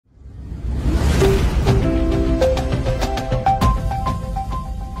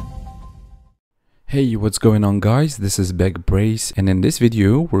Hey, what's going on guys? This is Beg Brace, and in this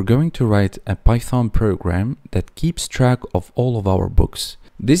video we're going to write a Python program that keeps track of all of our books.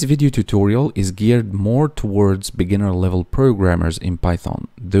 This video tutorial is geared more towards beginner level programmers in Python,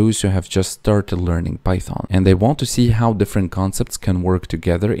 those who have just started learning Python, and they want to see how different concepts can work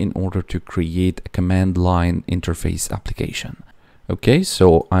together in order to create a command line interface application. Okay,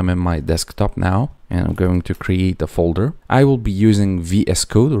 so I'm in my desktop now and I'm going to create a folder. I will be using VS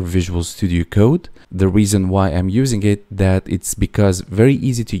Code or Visual Studio Code. The reason why I'm using it, that it's because very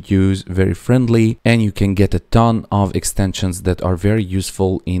easy to use, very friendly, and you can get a ton of extensions that are very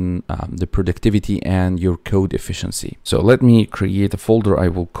useful in the productivity and your code efficiency. So let me create a folder. I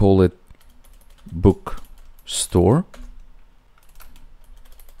will call it Bookstore.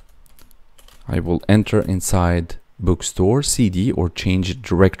 I will enter inside Bookstore CD or change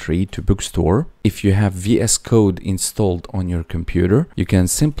directory to Bookstore. If you have VS Code installed on your computer, you can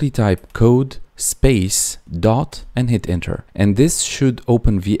simply type code space dot and hit enter, and this should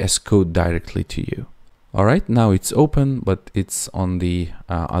open VS Code directly to you. All right, now it's open, but it's on the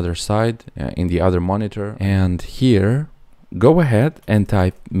other side, in the other monitor. And here, go ahead and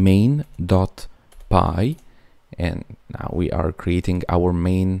type main.py, and now we are creating our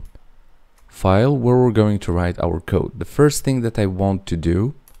main file where we're going to write our code. The first thing that I want to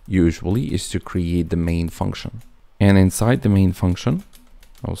do usually is to create the main function, and inside the main function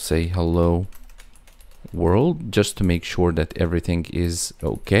I'll say hello world, just to make sure that everything is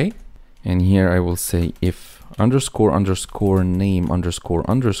okay. And here I will say if underscore underscore name underscore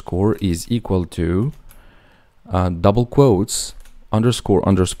underscore is equal to double quotes underscore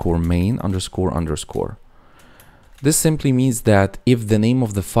underscore main underscore underscore. This simply means that if the name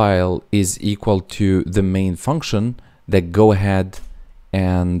of the file is equal to the main function, then go ahead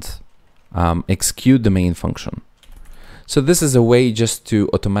and execute the main function. So this is a way just to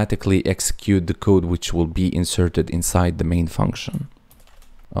automatically execute the code which will be inserted inside the main function.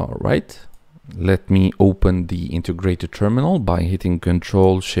 All right, let me open the integrated terminal by hitting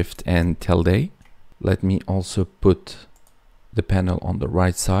Control, Shift, and tilde. Let me also put the panel on the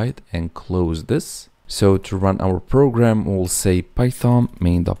right side and close this. So to run our program, we'll say python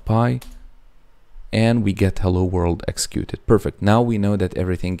main.py, and we get hello world executed. Perfect. Now we know that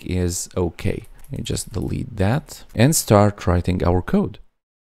everything is okay. You just delete that and start writing our code.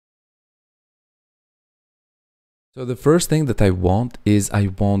 So the first thing that I want is I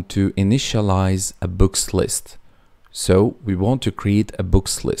want to initialize a books list. So we want to create a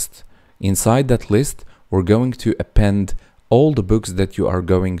books list. Inside that list, we're going to append all the books that you are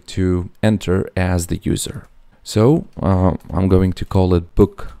going to enter as the user. So I'm going to call it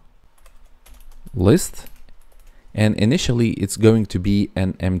book list, and initially it's going to be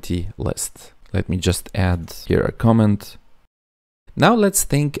an empty list. Let me just add here a comment. Now let's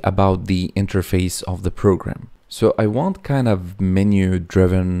think about the interface of the program. So I want kind of menu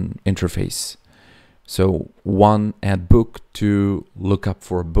driven interface. So 1, add book, 2, look up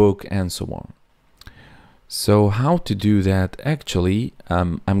for a book, and so on. So how to do that? Actually,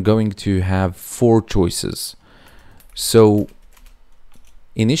 I'm going to have 4 choices. So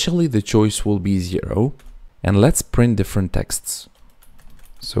initially the choice will be 0, and let's print different texts.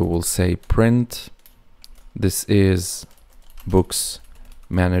 So we'll say print, this is books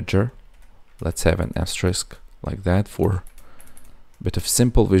manager. Let's have an asterisk like that for a bit of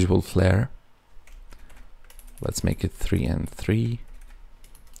simple visual flair. Let's make it 3 and 3.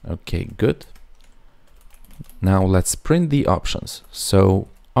 Okay, good. Now let's print the options. So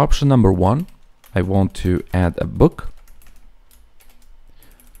option number 1, I want to add a book.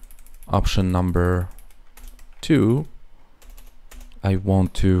 Option number 2, I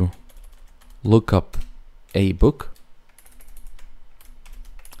want to look up a book.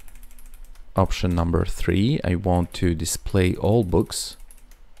 Option number 3, I want to display all books.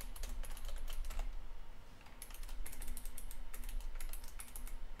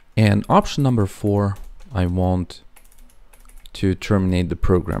 And option number 4, I want to terminate the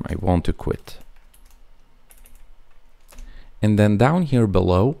program. I want to quit. And then down here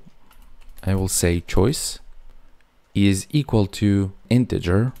below, I will say choice is equal to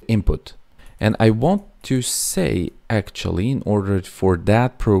integer input. And I want to say, actually, in order for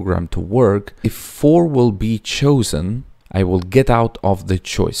that program to work, if 4 will be chosen, I will get out of the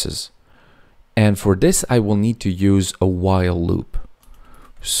choices. And for this, I will need to use a while loop.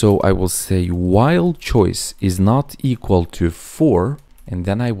 So I will say while choice is not equal to 4, and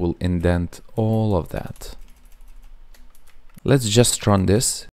then I will indent all of that. Let's just run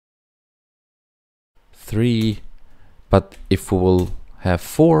this. 3, but if we will have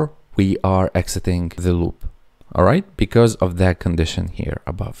 4, we are exiting the loop. All right, because of that condition here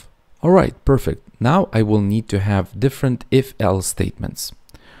above. All right, perfect. Now I will need to have different if-else statements.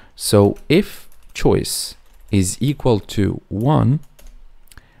 So if choice is equal to 1,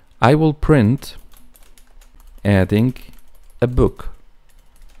 I will print adding a book.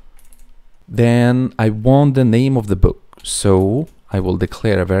 Then I want the name of the book. So I will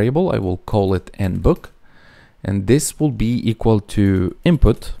declare a variable. I will call it nBook. And this will be equal to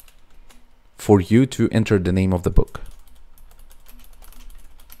input for you to enter the name of the book.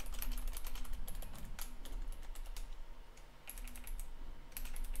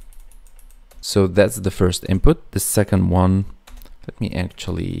 So that's the first input. The second one, let me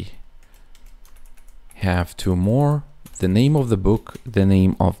actually have two more. The name of the book, the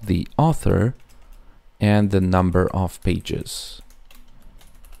name of the author, and the number of pages.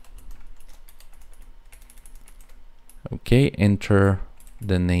 Okay, enter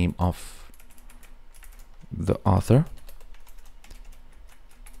the name of the author.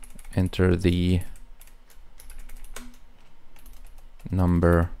 Enter the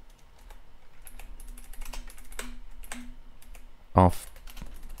number of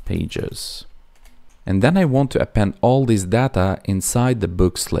pages. And then I want to append all this data inside the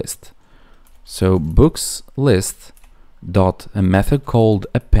books list. So books list dot a method called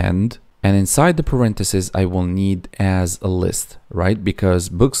append, and inside the parentheses I will need as a list, right? Because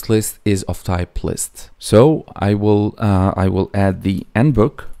books list is of type list. So I will add the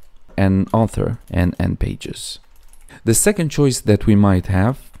nBook, nAuthor, and nPages. The second choice that we might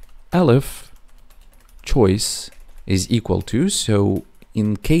have, elif choice is equal to, so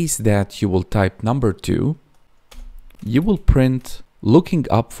in case that you will type number 2, you will print looking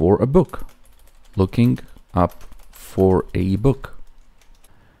up for a book. Looking up for a book.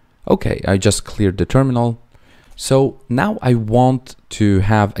 Okay, I just cleared the terminal. So now I want to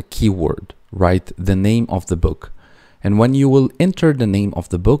have a keyword, right? The name of the book. And when you will enter the name of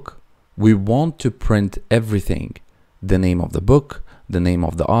the book, we want to print everything. The name of the book, the name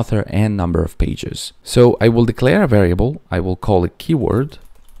of the author, and number of pages. So I will declare a variable. I will call it keyword,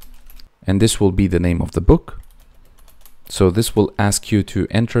 and this will be the name of the book. So this will ask you to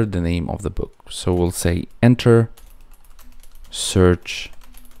enter the name of the book. So we'll say enter search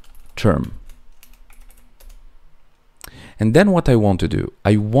term. And then what I want to do,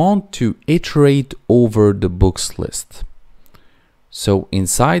 I want to iterate over the books list. So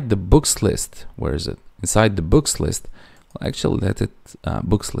inside the books list, where is it? Inside the books list, well, actually let it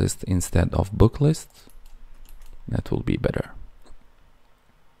books list instead of book list. That will be better.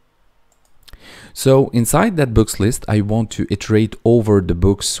 So inside that books list, I want to iterate over the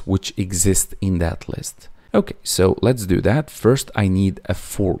books which exist in that list. Okay, so let's do that. First, I need a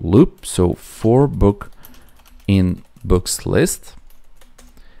for loop. So for book in books list,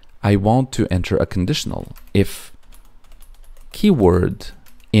 I want to enter a conditional. If keyword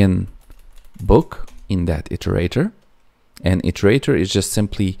in book in that iterator, and iterator is just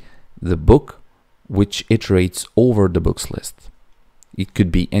simply the book which iterates over the books list. It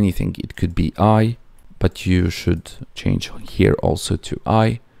could be anything. It could be I, but you should change here also to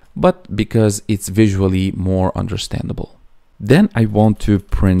I, but because it's visually more understandable. Then I want to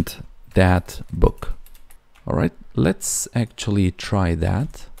print that book. All right, let's actually try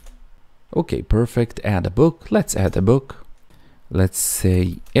that. Okay, perfect. Add a book. Let's add a book. Let's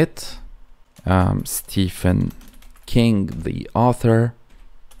say it, Stephen King, the author,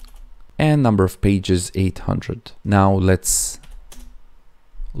 and number of pages 800. Now let's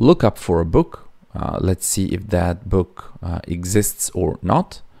look up for a book. Let's see if that book exists or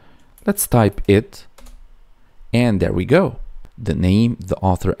not. Let's type it, and there we go. The name, the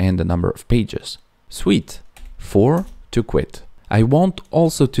author, and the number of pages. Sweet. For to quit. I want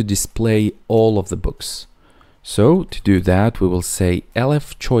also to display all of the books. So to do that, we will say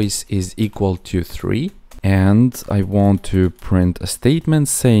elif choice is equal to 3. And I want to print a statement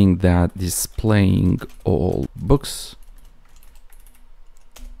saying that displaying all books.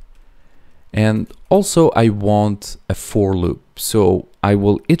 And also I want a for loop. So I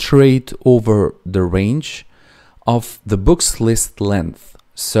will iterate over the range of the books list length.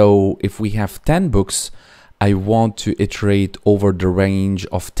 So if we have 10 books, I want to iterate over the range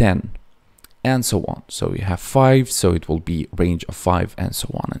of 10 and so on. So you have 5, so it will be range of 5 and so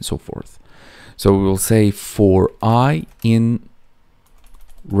on and so forth. So we will say for I in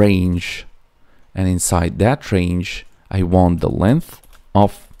range, and inside that range, I want the length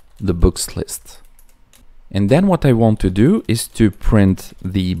of the books list. And then what I want to do is to print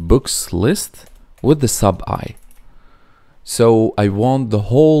the books list with the sub I. So I want the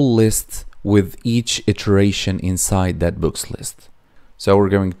whole list with each iteration inside that books list. So we're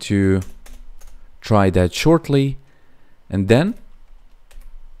going to try that shortly, and then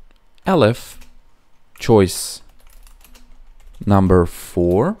elif choice number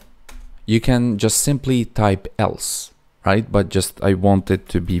 4, you can just simply type else, right? But just I want it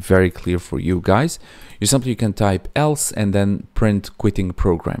to be very clear for you guys. You can type else and then print quitting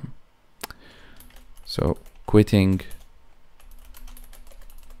program. So quitting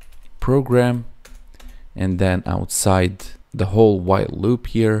program, and then outside the whole while loop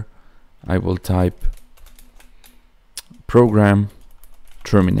here, I will type program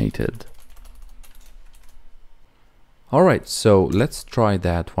terminated. All right, so let's try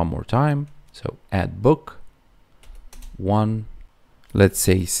that one more time. So add book 1, let's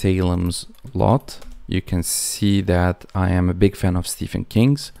say Salem's Lot. You can see that I am a big fan of Stephen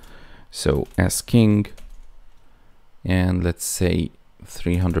King's. So as King, and let's say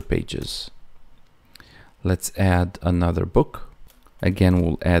 300 pages. Let's add another book. Again,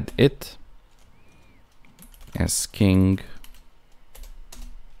 we'll add it as King,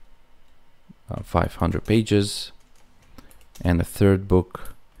 500 pages. And a third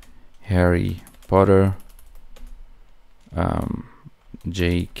book, Harry Potter,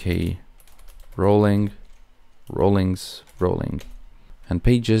 J.K. Rowling, and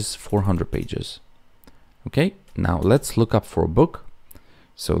pages 400 pages. Okay, now let's look up for a book.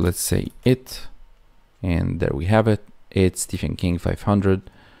 So let's say it, and there we have it. It's Stephen King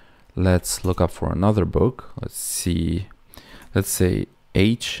 500. Let's look up for another book. Let's see. Let's say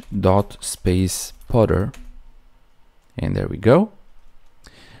H. Space Potter. And there we go.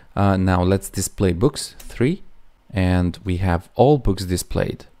 Now let's display books 3, and we have all books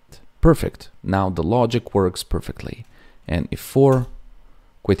displayed. Perfect. Now the logic works perfectly. And if 4,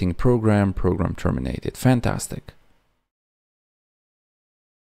 quitting program, program terminated. Fantastic.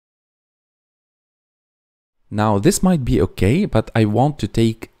 Now this might be okay, but I want to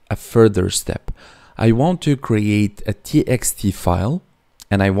take a further step. I want to create a txt file,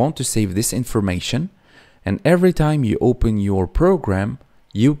 and I want to save this information. And every time you open your program,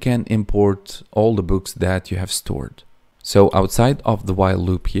 you can import all the books that you have stored. So outside of the while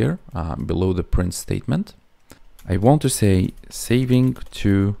loop here, below the print statement, I want to say saving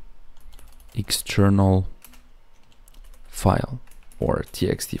to external file or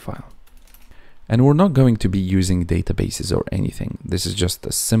txt file. And we're not going to be using databases or anything. This is just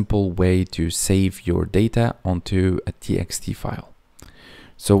a simple way to save your data onto a txt file.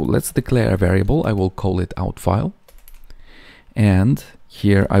 So let's declare a variable. I will call it outFile. And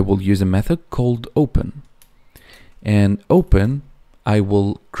here I will use a method called open. And open, I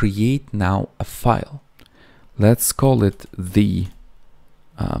will create now a file. Let's call it the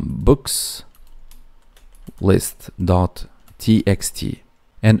books list.txt.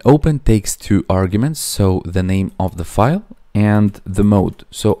 And open takes 2 arguments, so the name of the file and the mode.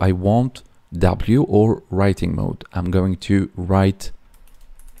 So I want W or writing mode. I'm going to write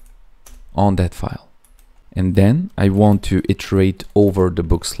on that file. And then I want to iterate over the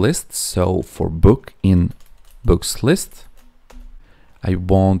books list. So for book in books list, I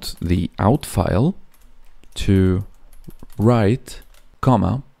want the out file to write,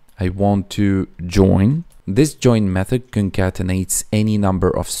 comma, I want to join. This join method concatenates any number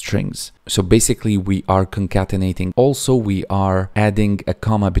of strings. So basically we are concatenating. Also, we are adding a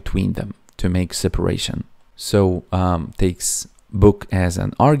comma between them to make separation. So takes book as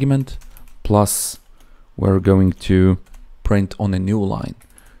an argument, plus we're going to print on a new line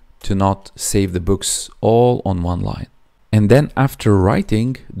to not save the books all on one line. And then after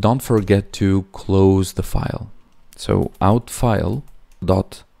writing, don't forget to close the file. So outFile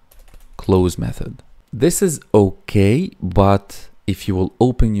dot close method. This is okay, but if you will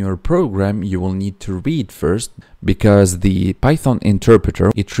open your program, you will need to read first, because the Python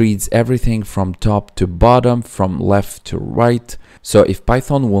interpreter, it reads everything from top to bottom, from left to right. So if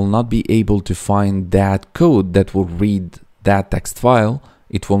Python will not be able to find that code that will read that text file,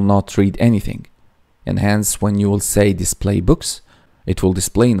 it will not read anything. And hence, when you will say display books, it will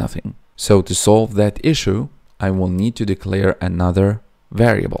display nothing. So to solve that issue, I will need to declare another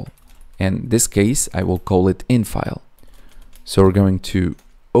variable. In this case, I will call it inFile. So we're going to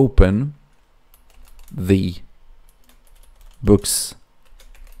open the books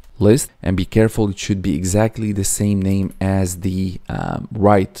list, and be careful, it should be exactly the same name as the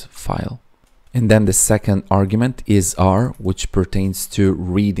write file. And then the second argument is R, which pertains to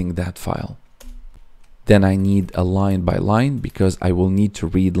reading that file. Then I need a line by line, because I will need to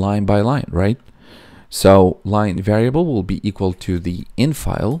read line by line, right? So line variable will be equal to the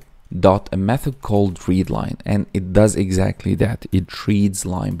inFile dot a method called readLine, and it does exactly that. It reads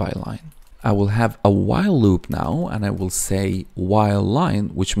line by line. I will have a while loop now, and I will say while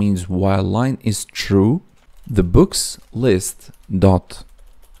line, which means while line is true, the books list dot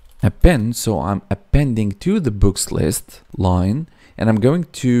append, so I'm appending to the books list line, and I'm going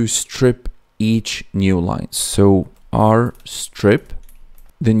to strip each new line. So R strip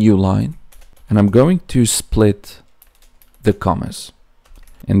the new line, and I'm going to split the commas.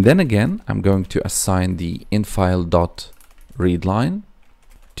 And then again, I'm going to assign the infile.readLine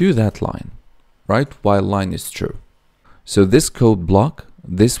to that line, right? While line is true. So this code block,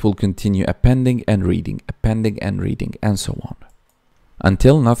 this will continue appending and reading, and so on,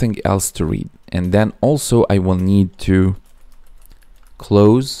 until nothing else to read. And then also I will need to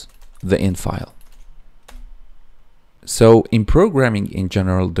close the infile. So in programming in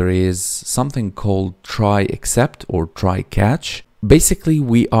general, there is something called try except or try catch. Basically,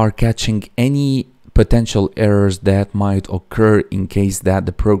 we are catching any potential errors that might occur in case that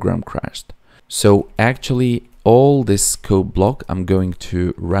the program crashed. So actually all this code block, I'm going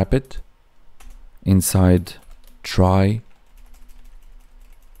to wrap it inside try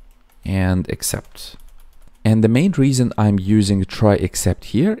and except. And the main reason I'm using try except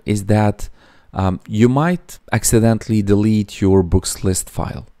here is that you might accidentally delete your books list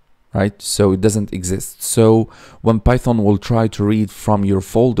file, right? So it doesn't exist. So when Python will try to read from your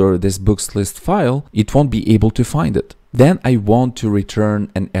folder this books list file, it won't be able to find it. Then I want to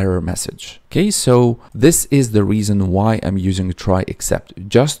return an error message. Okay, so this is the reason why I'm using try except,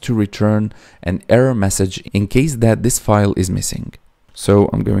 just to return an error message in case that this file is missing. So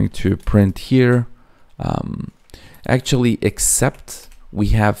I'm going to print here, actually except we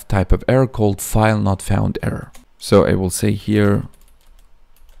have type of error called file not found error. So I will say here,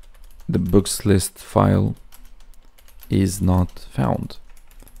 the books list file is not found.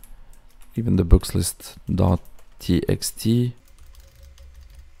 Even the books list.txt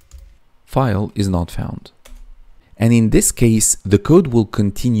file is not found. And in this case, the code will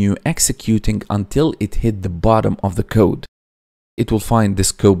continue executing until it hit the bottom of the code. It will find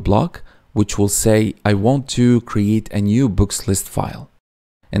this code block, which will say, I want to create a new books list file.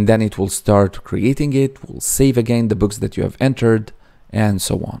 And then it will start creating it, will save again the books that you have entered, and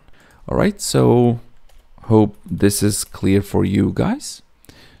so on. All right, so hope this is clear for you guys.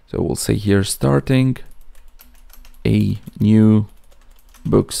 So we'll say here, starting a new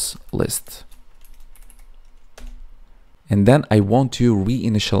books list. And then I want to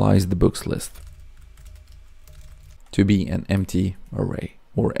reinitialize the books list to be an empty array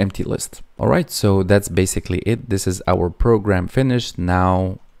or empty list. All right, so that's basically it. This is our program finished.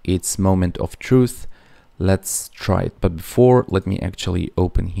 Now it's moment of truth. Let's try it. But before, let me actually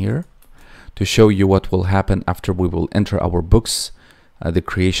open here to show you what will happen after we will enter our books, the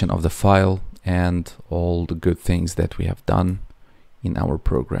creation of the file, and all the good things that we have done in our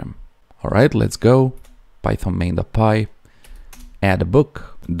program. All right, let's go. Python main.py, add a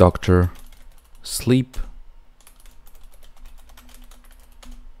book, Dr. Sleep.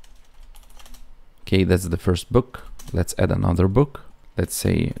 Okay, that's the first book. Let's add another book. Let's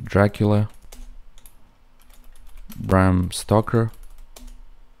say Dracula, Bram Stoker,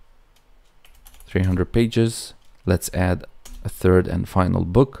 300 pages. Let's add a third and final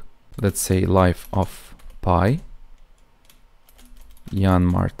book. Let's say Life of Pi, Jan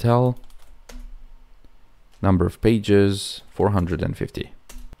Martel, number of pages 450.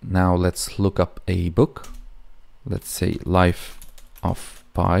 Now let's look up a book. Let's say Life of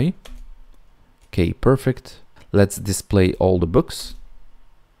Pi. Okay, perfect. Let's display all the books.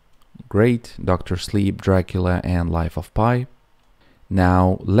 Great, Dr. Sleep, Dracula, and Life of Pi.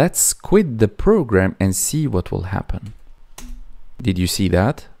 Now let's quit the program and see what will happen. Did you see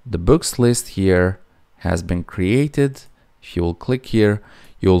that? The books list here has been created. If you will click here,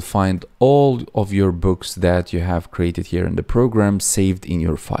 you'll find all of your books that you have created here in the program saved in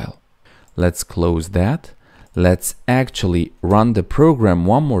your file. Let's close that. Let's actually run the program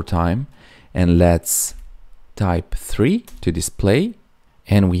one more time, and let's type 3 to display.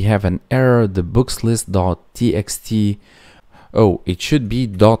 And we have an error, the books list.txt. Oh, it should be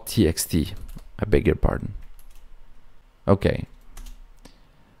 .txt. I beg your pardon. Okay.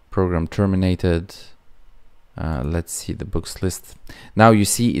 Program terminated. Let's see the books list. Now you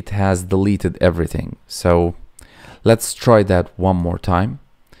see it has deleted everything. So let's try that one more time.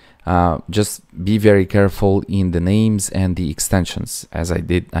 Just be very careful in the names and the extensions. As I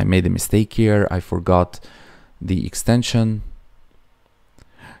made a mistake here. I forgot the extension.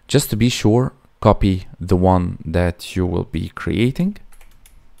 Just to be sure, copy the one that you will be creating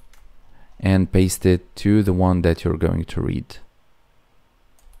and paste it to the one that you're going to read.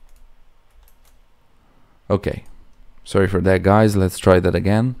 Okay, sorry for that, guys. Let's try that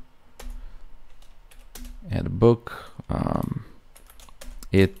again. Add a book.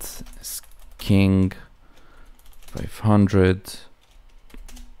 It's King 500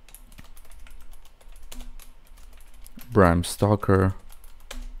 Bram Stoker,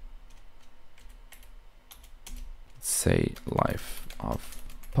 say Life of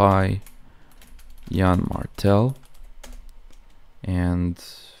Pi, Jan Martel, and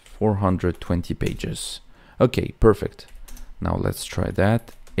 420 pages. Okay, perfect. Now let's try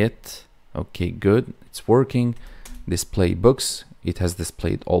that. Okay, good, it's working. Display books, it has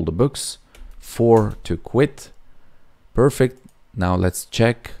displayed all the books. 4 to quit. Perfect. Now let's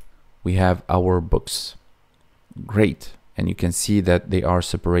check. We have our books. Great, and you can see that they are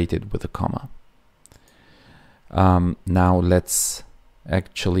separated with a comma. Now let's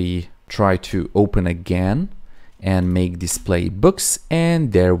actually try to open again and make display books,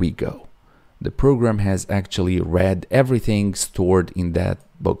 and there we go. The program has actually read everything stored in that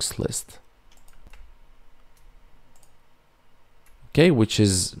books list. Okay, which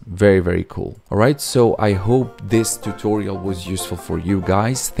is very, very cool. All right, so I hope this tutorial was useful for you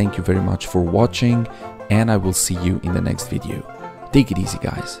guys. Thank you very much for watching, and I will see you in the next video. Take it easy,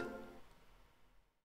 guys.